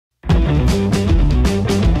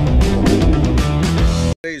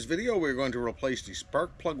Today's video, we're going to replace the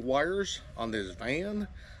spark plug wires on this van,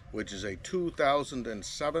 which is a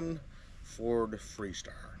 2007 Ford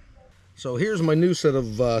Freestar. So here's my new set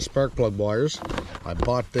of spark plug wires. I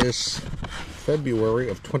bought this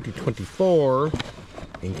February of 2024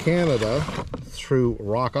 in Canada through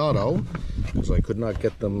Rock Auto because I could not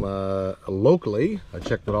get them locally. I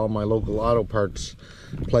checked with all my local auto parts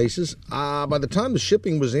places. By the time the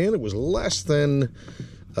shipping was in, it was less than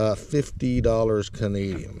 $50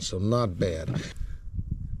 Canadian, so not bad.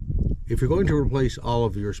 If you're going to replace all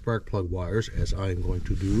of your spark plug wires, as I'm going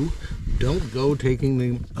to do, don't go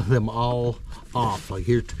taking them all off. Like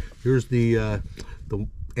here's the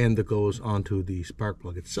end that goes onto the spark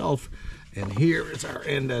plug itself, and here is our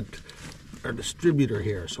end at our distributor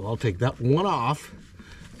here. So I'll take that one off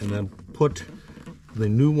and then put the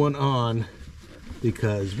new one on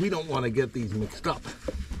because we don't want to get these mixed up.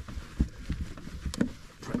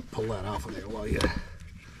 Try to pull that off of there while there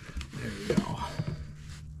you go.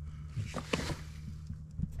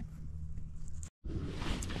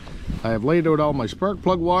 I have laid out all my spark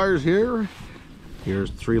plug wires here.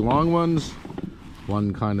 Here's 3 long ones,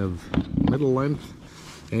 1 kind of middle length,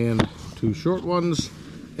 and 2 short ones.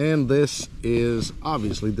 And this is,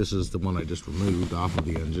 obviously, this is the one I just removed off of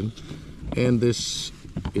the engine. And this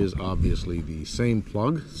is obviously the same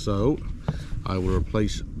plug, so I will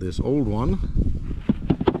replace this old one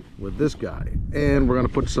with this guy, and we're going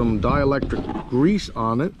to put some dielectric grease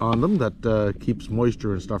on them that keeps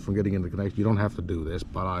moisture and stuff from getting into the connection. You don't have to do this,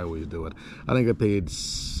 but I always do it. I think I paid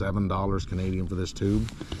 $7 Canadian for this tube.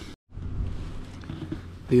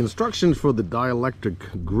 The instructions for the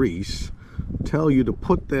dielectric grease tell you to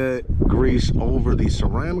put the grease over the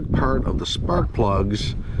ceramic part of the spark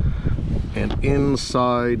plugs and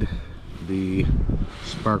inside the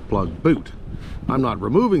spark plug boot. I'm not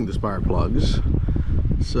removing the spark plugs.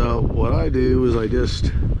 So what I do is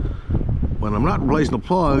when I'm not replacing the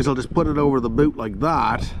plugs, I'll just put it over the boot like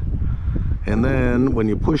that. And then when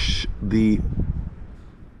you push the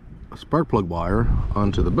spark plug wire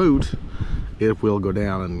onto the boot, it will go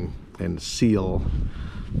down and seal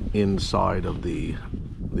inside of the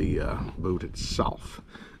boot itself.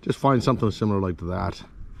 Just find something similar like that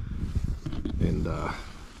and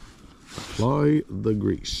apply the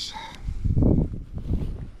grease.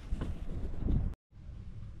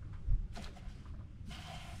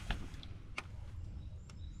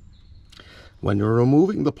 When you're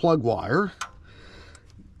removing the plug wire,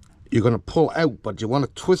 you're going to pull out, but you want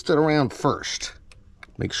to twist it around first.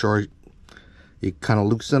 Make sure you kind of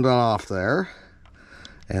loosen it off there.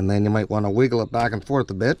 And then you might want to wiggle it back and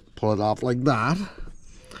forth a bit, pull it off like that.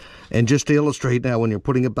 And just to illustrate now, when you're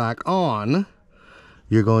putting it back on,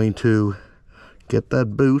 you're going to get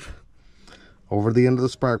that boot over the end of the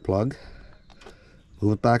spark plug,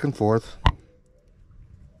 move it back and forth.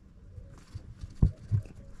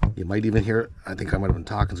 You might even hear it. I think I might have been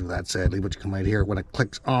talking through that sadly, but you might hear it when it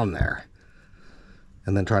clicks on there.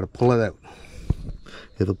 And then try to pull it out.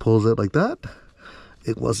 If it pulls out like that,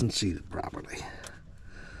 it wasn't seated properly.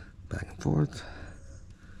 Back and forth.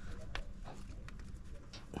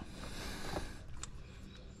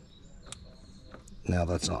 Now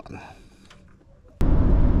that's on.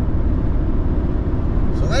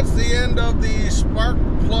 So that's the end of the spark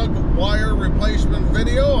plug wire replacement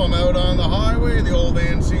video. I'm out on the highway. The old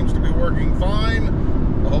van seems to be working fine.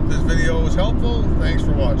 I hope this video was helpful. Thanks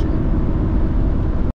for watching.